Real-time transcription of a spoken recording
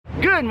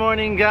Good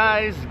morning,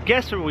 guys.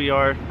 Guess where we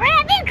are? We're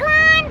at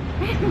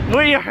VidCon!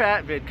 We are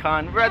at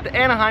VidCon. We're at the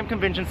Anaheim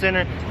Convention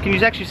Center. Can you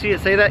actually see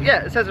it say that?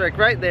 Yeah, it says it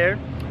right there.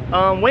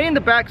 Way in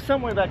the back,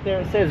 somewhere back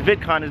there, it says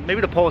VidCon.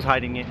 Maybe the pole's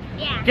hiding it.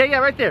 Yeah. Yeah,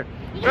 right there.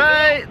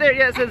 Right there,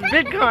 yeah, it says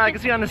VidCon. I can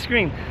see on the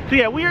screen. So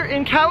yeah, we are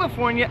in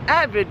California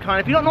at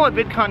VidCon. If you don't know what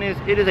VidCon is,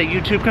 it is a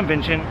YouTube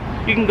convention.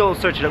 You can go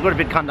search it up, go to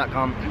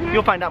vidcon.com.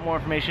 You'll find out more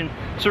information.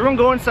 So we're gonna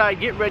go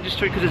inside, get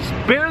registered, because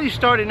it's barely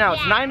started now.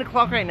 It's 9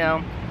 o'clock right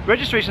now.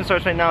 Registration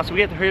starts right now, so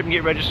we have to hurry up and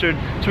get registered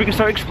so we can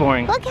start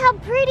exploring. Look how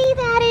pretty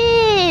that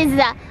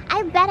is!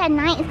 I bet at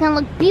night it's gonna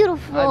look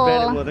beautiful. I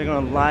bet it will. They're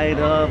gonna light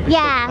up. It's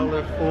yeah. so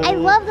colorful. I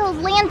love those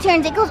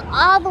lanterns. It goes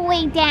all the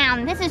way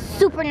down. This is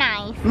super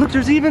nice. Look,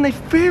 there's even a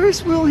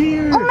Ferris wheel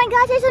here. Oh my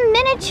gosh, there's a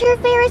miniature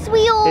Ferris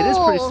wheel. It is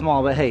pretty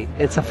small, but hey,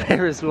 it's a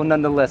Ferris wheel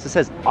nonetheless. It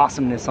says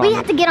awesomeness on it. We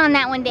have to get on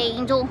that one day,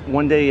 Angel.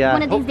 One day, yeah.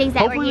 One of these days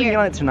that we're hopefully we here. get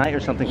on it tonight or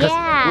something. Because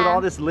with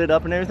all this lit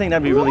up and everything,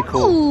 that'd be really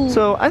cool. Ooh.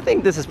 So I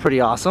think this is pretty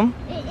awesome.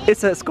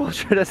 It's a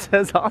sculpture that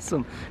says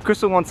awesome.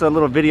 Crystal wants a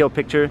little video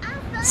picture.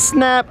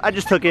 Snap, I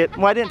just took it.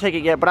 Well, I didn't take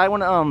it yet, but I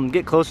want to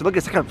get closer. Look,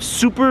 it's like a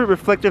super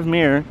reflective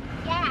mirror.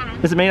 Yeah.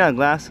 Is it made out of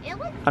glass? It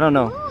looks I don't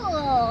know.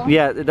 cool.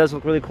 Yeah, it does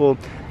look really cool.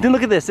 Then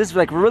look at this. This is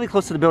like really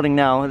close to the building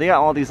now. They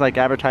got all these like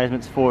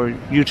advertisements for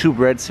YouTube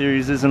Red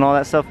series and all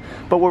that stuff.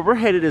 But where we're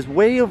headed is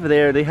way over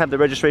there. They have the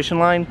registration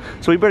line.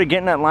 So we better get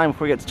in that line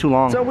before it gets too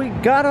long. So we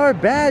got our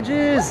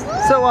badges.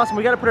 So awesome.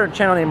 We got to put our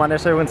channel name on there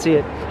so everyone can see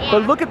it. Yeah.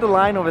 But look at the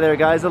line over there,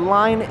 guys. The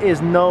line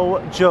is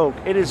no joke.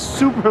 It is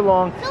super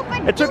long.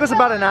 It took us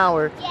about an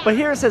hour. Yeah. But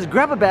here it says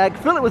grab a bag,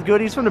 fill it with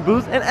goodies from the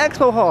booth and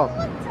expo hall.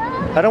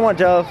 I don't want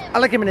Dove. I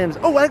like M&M's.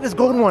 Oh, I like this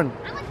golden one.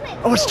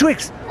 Oh, it's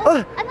Twix.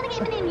 Oh. I'm gonna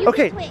get M&M's.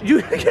 Okay,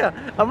 yeah,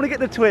 I'm gonna get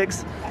the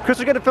Twix. Chris,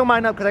 we're gonna fill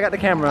mine up because I got the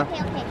camera.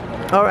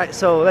 Okay. All right,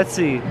 so let's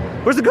see.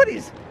 Where's the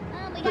goodies?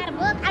 We got a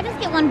book. I just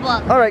get one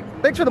book. All right,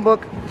 thanks for the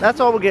book. That's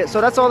all we'll get. So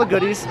that's all the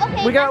goodies.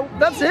 Okay, we got.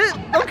 That's it.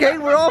 Okay,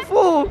 we're all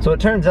full. So it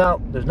turns out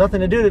there's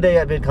nothing to do today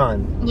at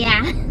VidCon.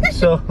 Yeah.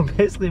 So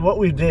basically, what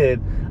we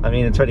did, I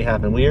mean, it's already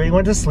happened. We already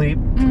went to sleep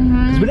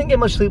because we didn't get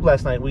much sleep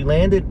last night. We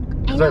landed.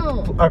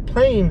 Our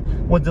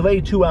plane was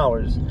delayed 2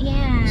 hours.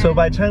 Yeah. So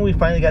by the time we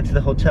finally got to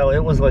the hotel, it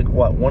was like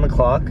what, 1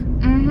 o'clock?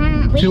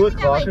 2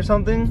 o'clock or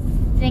something?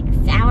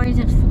 6 hours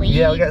of sleep.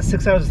 Yeah, we got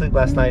 6 hours of sleep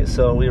last night,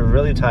 so we were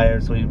really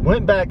tired. So we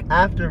went back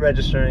after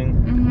registering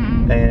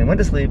and went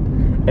to sleep.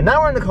 And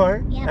now we're in the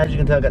car. Yep. As you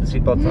can tell, I got the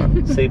seatbelts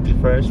on. Safety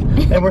first.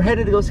 And we're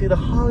headed to go see the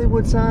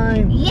Hollywood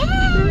sign.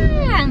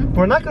 Yeah.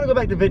 We're not going to go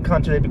back to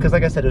VidCon today because,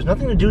 like I said, there's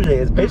nothing to do today.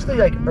 It's basically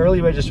like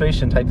early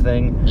registration type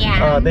thing.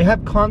 Yeah. They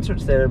have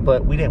concerts there,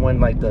 but we didn't win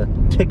like the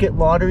ticket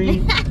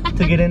lottery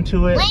to get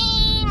into it.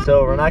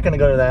 So we're not going to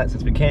go to that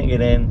since we can't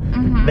get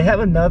in. They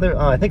have another,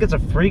 I think it's a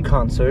free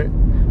concert,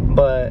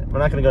 but we're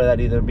not going to go to that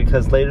either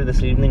because later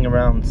this evening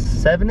around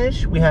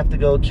 7-ish, we have to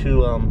go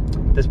to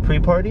this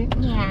pre-party.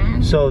 Yeah.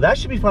 So that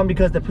should be fun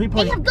because the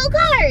pre-party... They have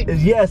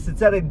go-karts! Yes,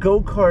 it's at a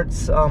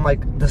go-karts,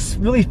 like this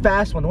really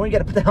fast one, the one you got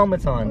to put the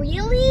helmets on.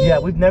 Really? Yeah,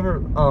 we've never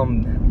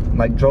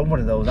like drove one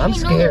of those. I'm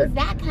scared.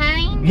 Know it was that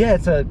kind? Yeah,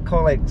 it's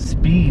called like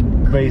speed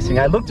racing.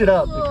 I looked it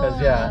up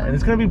because yeah, and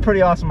it's gonna be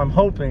pretty awesome. I'm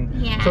hoping.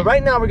 Yeah. So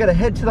right now we're gonna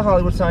head to the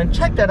Hollywood sign.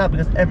 Check that out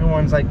because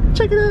everyone's like,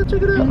 check it out,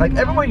 check it out. Like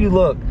everywhere you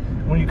look,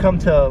 when you come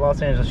to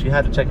Los Angeles, you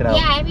have to check it out.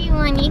 Yeah,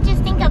 everyone. You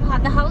just think of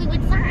the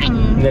Hollywood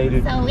sign. Yeah, you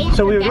do.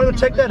 So we're gonna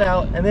check that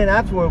out, and then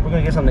afterward we're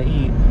gonna get something to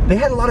eat. They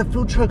had a lot of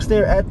food trucks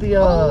there at the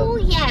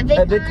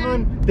at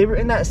VidCon. They were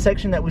in that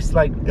section that was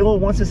like, oh,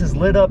 once this is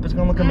lit up, it's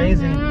gonna look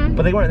amazing.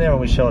 But they weren't there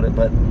when we showed it.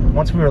 But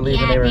once we were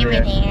leaving, they were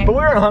there. But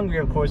we were hungry,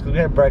 of course, because we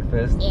had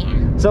breakfast.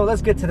 Yeah. So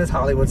let's get to this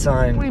Hollywood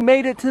sign. We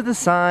made it to the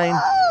sign.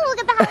 Oh, look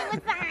at the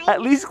Hollywood sign.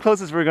 At least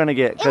closest we're gonna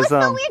get. It was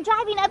so weird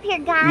driving up here,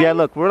 guys. Yeah,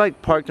 look, we're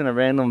like parked in a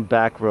random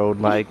back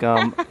road. Like,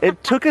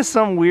 it took us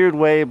some weird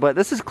way, but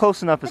this is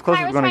close enough. As close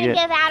as we're gonna get. The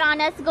car was trying to give out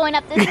on us going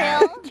up this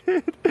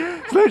hill.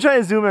 So let me try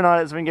to zoom in on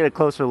it so we can get a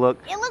closer look.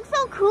 It looks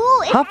so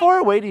cool. How far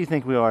away do you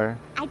think we are?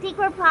 I think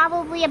we're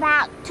probably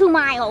about 2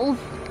 miles.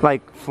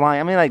 Like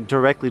flying, I mean like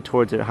directly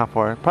towards it. How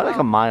far? Probably like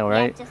a mile,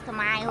 right? Yeah, just a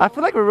mile. I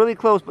feel like we're really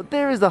close, but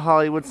there is the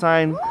Hollywood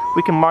sign.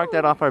 We can mark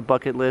that off our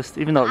bucket list,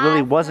 even though it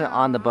really wasn't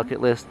on the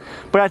bucket list.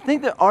 But I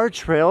think there are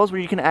trails where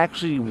you can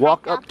actually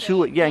walk up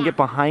to it, and get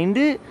behind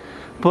it.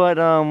 But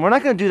we're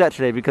not gonna do that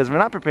today because we're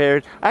not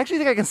prepared. I actually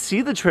think I can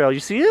see the trail.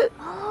 You see it?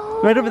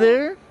 Oh. Right over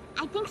there?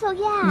 I think so,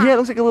 yeah. Yeah, it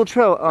looks like a little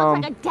trail.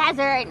 Looks like a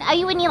desert. Oh,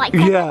 you would need like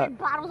 10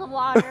 bottles of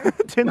water.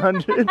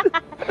 1,000.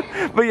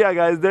 But yeah,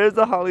 guys, there's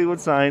the Hollywood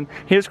sign.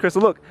 Here's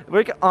Crystal. Look,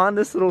 we're on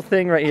this little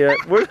thing right here.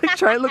 We're like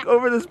trying to look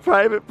over this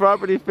private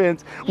property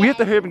fence. We have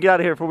to hurry up and get out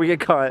of here before we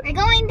get caught. We're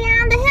going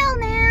down the hill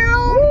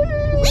now.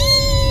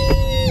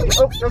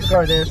 Oh, there's a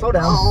car there. Slow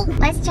down. Oh,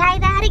 let's try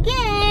that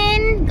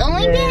again.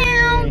 Going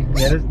down.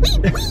 Yeah,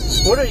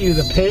 what are you,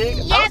 the pig?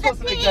 Yeah, I'm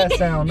supposed to make that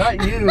sound, not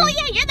you. Oh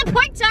yeah, you're the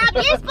pork chop.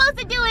 You're supposed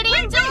to do it,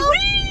 Angel.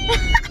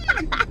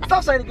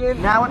 Stop sign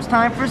again. Now it's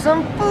time for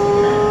some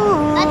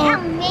food. Look how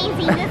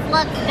amazing this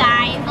looks,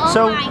 guys.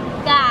 Oh my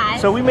gosh.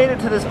 So we made it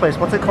to this place.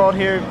 What's it called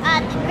here? The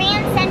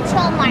Grand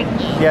Central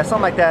Market. Yeah,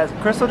 something like that.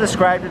 Crystal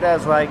described it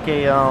as like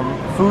a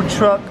food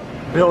truck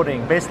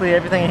building. Basically,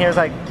 everything in here is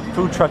like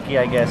food trucky,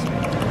 I guess.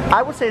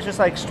 I would say it's just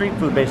like street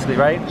food, basically,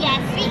 right? Yeah,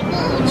 street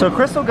food. So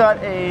Crystal got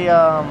a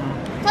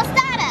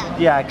tostada.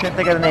 yeah, I couldn't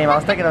think of the name. I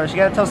was thinking of it. She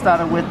got a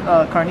tostada with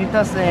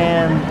carnitas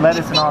and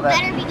lettuce and all that. This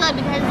better be good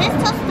because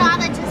this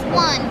tostada just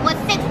won was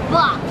 $6.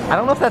 I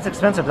don't know if that's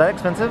expensive. Is that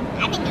expensive?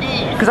 I think it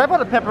is. Because I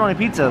bought a pepperoni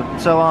pizza,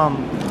 so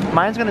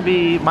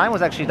mine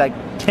was actually like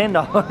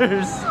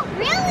 $10.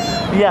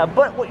 Really? Yeah,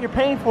 but what you're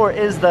paying for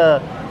is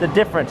the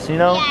difference, you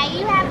know? Yeah,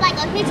 you have like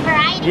a huge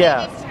variety.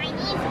 Yeah. There's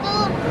Chinese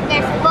food,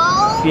 there's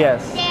bowls.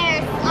 Yes.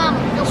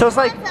 There's So it's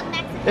like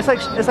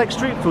Mexican it's like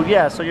street food,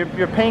 yeah. So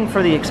you're paying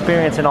for the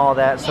experience and all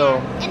that. So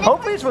And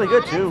hopefully it's really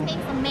good too. Tastes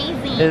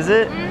amazing. Is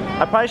it?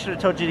 Mhm. I probably should have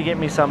told you to get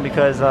me some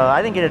because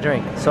I didn't get a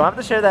drink. So I have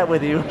to share that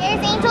with you.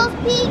 There's Angel's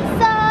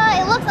Pizza.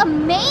 It looks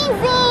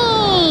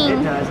amazing.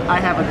 It does. I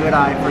have a good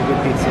eye for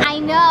good pizza. I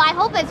know. I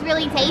hope it's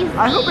really tasty.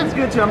 I hope it's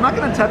good too. I'm not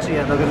gonna touch it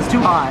yet though because it's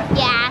too hot.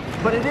 Yeah.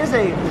 But it is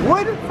a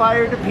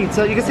wood-fired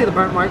pizza. You can see the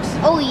burnt marks.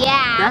 Oh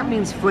yeah. That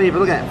means flavor.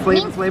 Look at it.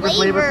 Flavor, Means flavor,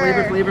 flavor.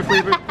 flavor, flavor,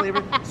 flavor,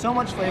 flavor, flavor. So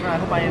much flavor. I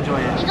hope I enjoy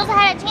it. Angels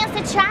had a chance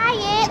to try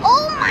it.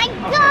 Oh my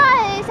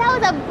gosh, that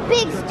was a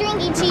big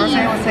stringy The cheese. first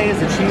thing I would say is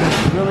the cheese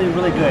is really,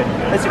 really good.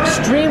 It's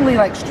extremely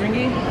like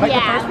stringy. Like Yeah.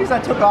 the first piece I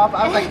took off,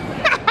 I was like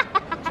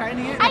trying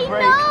to get it to I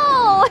break.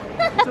 know.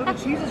 So the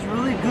cheese is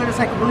really good. It's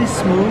like really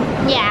smooth.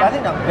 Yeah. But I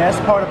think the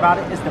best part about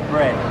it is the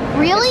bread.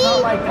 Really?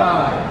 It's not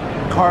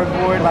like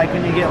cardboard, like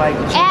when you get like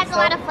cheese It has a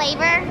lot stuff. of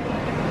flavor.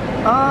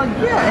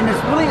 Yeah, and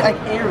it's really like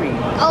airy.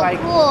 Oh, like,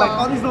 cool. Like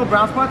all these little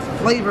brown spots,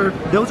 flavor.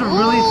 Those are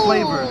really Ooh.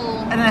 flavored.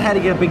 And then I had to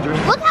get a big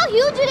drink. Look how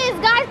huge it is,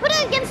 guys. Put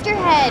it against your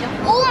head.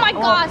 Oh my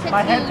gosh, it's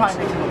my huge. head probably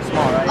makes it look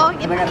small, right? Oh,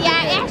 'Cause I got a big yeah,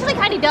 head. it actually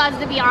kind of does,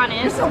 to be You're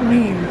honest. so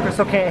mean.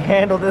 Crystal can't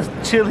handle this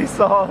chili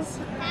sauce.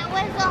 That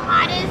was the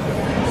hottest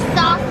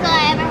salsa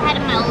I ever had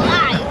in my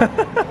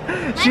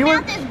life. She My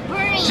was. mouth is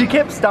burning. She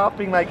kept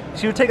stopping. Like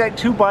she would take like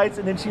 2 bites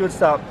and then she would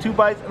stop. 2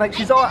 bites and like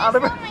she's all out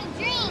of her. my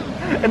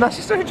drink. And now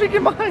she started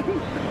drinking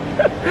mine.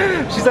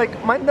 She's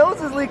like, my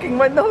nose is leaking.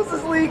 My nose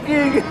is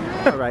leaking.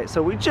 All right,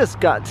 so we just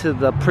got to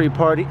the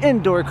pre-party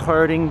indoor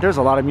karting. There's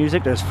a lot of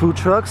music. There's food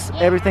trucks.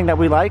 Yeah. Everything that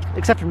we like,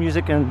 except for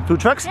music and food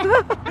trucks.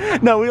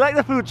 No, we like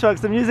the food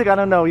trucks. The music, I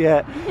don't know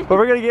yet. But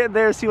we're gonna get in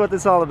there and see what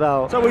this is all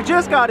about. So we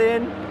just got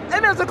in,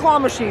 and there's a claw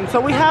machine. So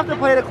we have to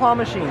play the claw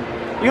machine.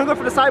 You gonna go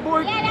for the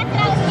sideboard? Yeah, that's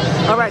what I was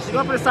thinking. All right, so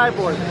go for the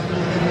sideboard.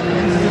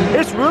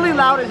 It's really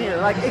loud in here,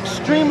 like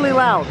extremely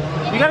loud.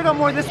 You gotta go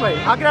more this way.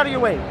 I'll get out of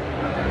your way.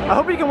 I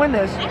hope you can win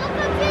this. I hope so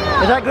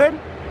too. Is that good?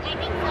 I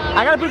think so.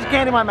 I got a piece of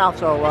candy in my mouth,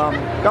 so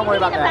don't worry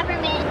about that.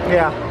 Peppermint.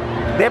 Yeah,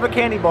 they have a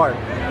candy bar.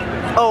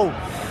 Oh,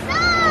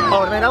 No.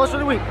 oh man, that was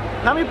really weak.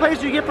 How many plays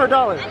do you get for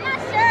 $1? I'm not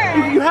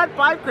sure. You had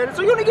 5 credits,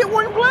 so you only get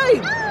 1 play.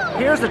 No.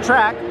 Here's the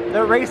track.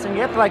 They're racing.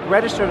 You have to like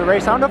register to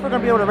race. I don't know if we're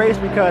gonna be able to race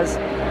because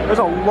there's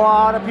a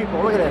lot of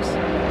people. Look at this.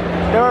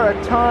 There are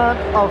a ton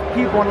of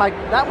people, and like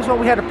that was what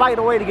we had to fight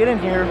away to get in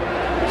here.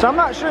 So I'm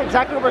not sure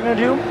exactly what we're gonna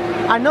do.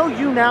 I know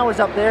You Now is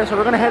up there, so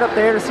we're gonna head up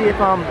there to see if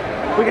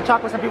we can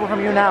talk with some people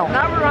from You Now.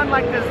 Now we're on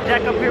like this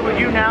deck up here with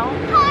You Now.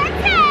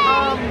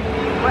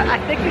 But I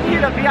think we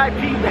need a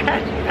VIP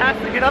badge pass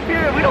to get up here,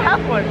 and we don't have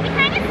one. We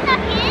kind of snuck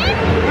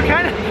in. We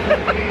kind of,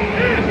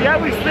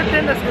 yeah, we slipped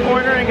in this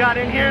corner and got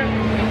in here.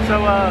 So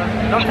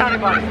don't tell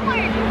anybody.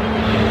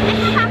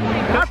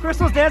 Now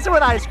Crystal's dancing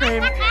with ice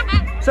cream.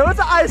 So it's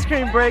an ice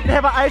cream break. They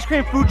have an ice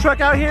cream food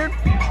truck out here.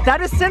 That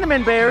is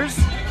Cinnamon Bears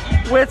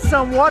with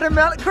some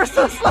watermelon.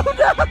 Crystal, slow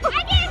down. I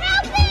can't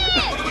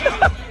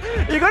help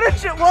it. You're gonna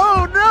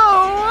whoa,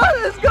 no, what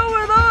is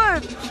going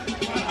on?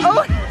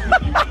 Oh.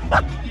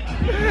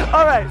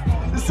 All right,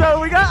 so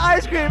we got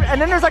ice cream and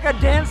then there's like a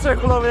dance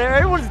circle over there.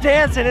 Everyone's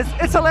dancing,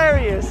 it's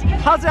hilarious.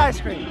 How's the ice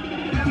cream?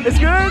 It's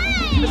good?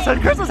 So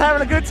Crystal's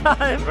having a good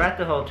time. We're at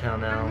the hotel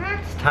now.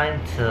 It's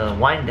time to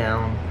wind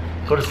down,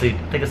 go to sleep.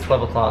 I think it's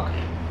 12 o'clock.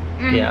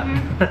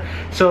 Yeah.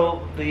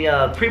 So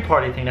the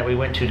pre-party thing that we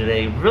went to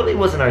today really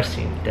wasn't our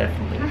scene,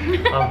 definitely.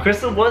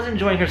 Crystal was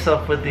enjoying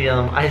herself with the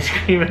ice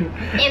cream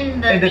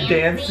and the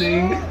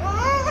dancing.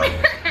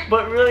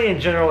 But really, in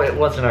general, it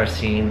wasn't our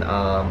scene.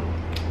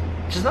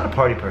 Just not a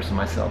party person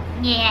myself.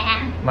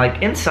 Yeah.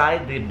 Like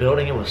inside the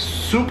building, it was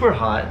super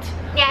hot.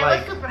 Yeah,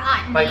 like, it was super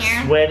hot in like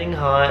here. sweating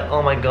hot.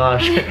 Oh my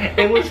gosh.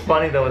 It was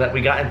funny though that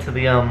we got into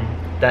the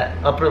that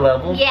upper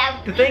level.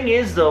 Yeah. The thing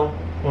is though.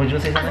 What, did you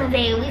say I was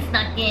something? gonna say, we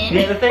snuck in.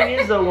 Yeah, the thing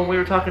is though, when we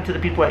were talking to the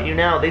people at You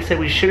Now, they said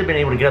we should have been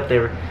able to get up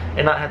there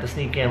and not have to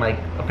sneak in. Like,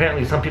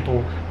 apparently some people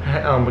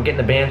were getting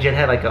the bands, you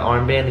had like an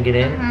armband to get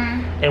in.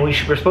 And we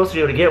were supposed to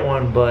be able to get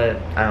one, but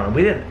I don't know,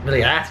 we didn't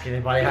really ask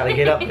anybody how to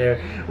get up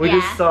there. We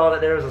just saw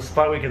that there was a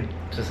spot we could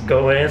just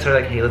go in, so we're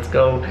like, hey, let's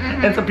go.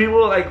 And some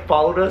people like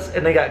followed us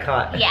and they got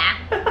caught. Yeah,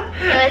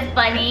 it was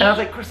funny. And I was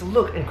like, Crystal,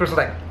 look. And Crystal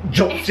like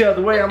jumps the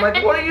other way. I'm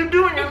like, what are you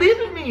doing? You're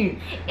leaving me.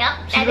 Yep,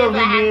 She's gonna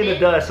leave me in the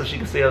dust so she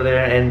can stay over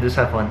there and just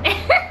have fun.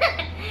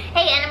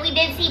 Hey, and we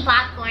did see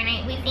popcorn.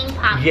 We seeing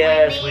popcorn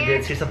Yes, there. we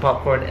did see some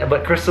popcorn,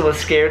 but Crystal was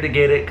scared to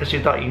get it because she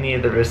thought you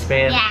needed the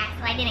wristband. Yeah,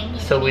 so I didn't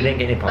get So any. we didn't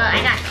get any popcorn. But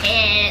I got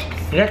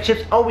chips. You got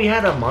chips? Oh, we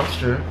had a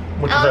Monster,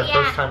 which was our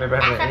first time ever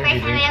having That's an the energy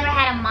first time drink. I ever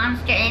had a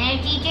Monster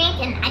energy drink,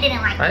 and I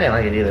didn't like it. I didn't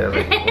like it either. I was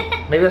like,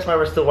 well, maybe that's why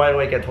we're still wide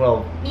awake at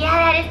 12. Yeah,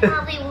 that is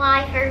probably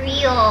why, for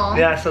real.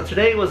 Yeah, so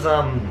today was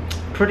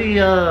pretty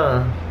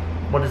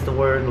what is the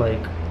word, like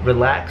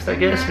relaxed, I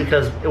guess,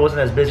 because it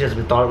wasn't as busy as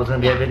we thought it was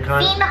gonna be at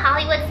VidCon. Seeing the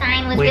Hollywood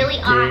sign was We really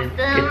did awesome.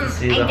 get to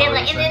see the I did Hollywood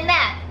like, and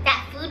then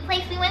that food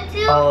place we went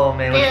to. Oh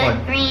man, which the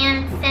one?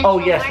 Grand Central Oh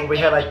yes, where we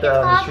had like Market,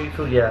 I think the it's street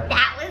food. Yeah, called.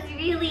 That was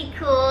really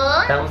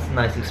cool. that was a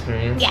nice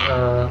experience. Yeah.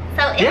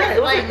 So yeah,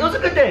 it was it was a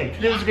good day.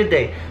 Today was a good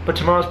day, but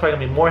tomorrow's probably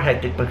gonna be more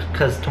hectic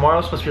because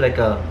tomorrow's supposed to be like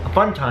a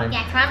fun time.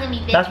 Yeah, tomorrow's gonna be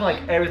busy. That's when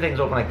like everything's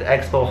open, like the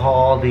expo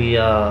hall, the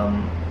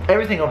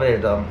everything over there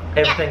though.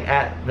 Everything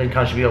at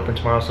VidCon should be open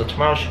tomorrow, so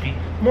tomorrow should be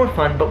more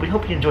fun. But we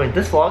hope you enjoyed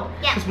this vlog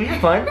because we had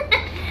fun.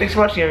 Thanks for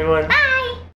watching, everyone. Bye.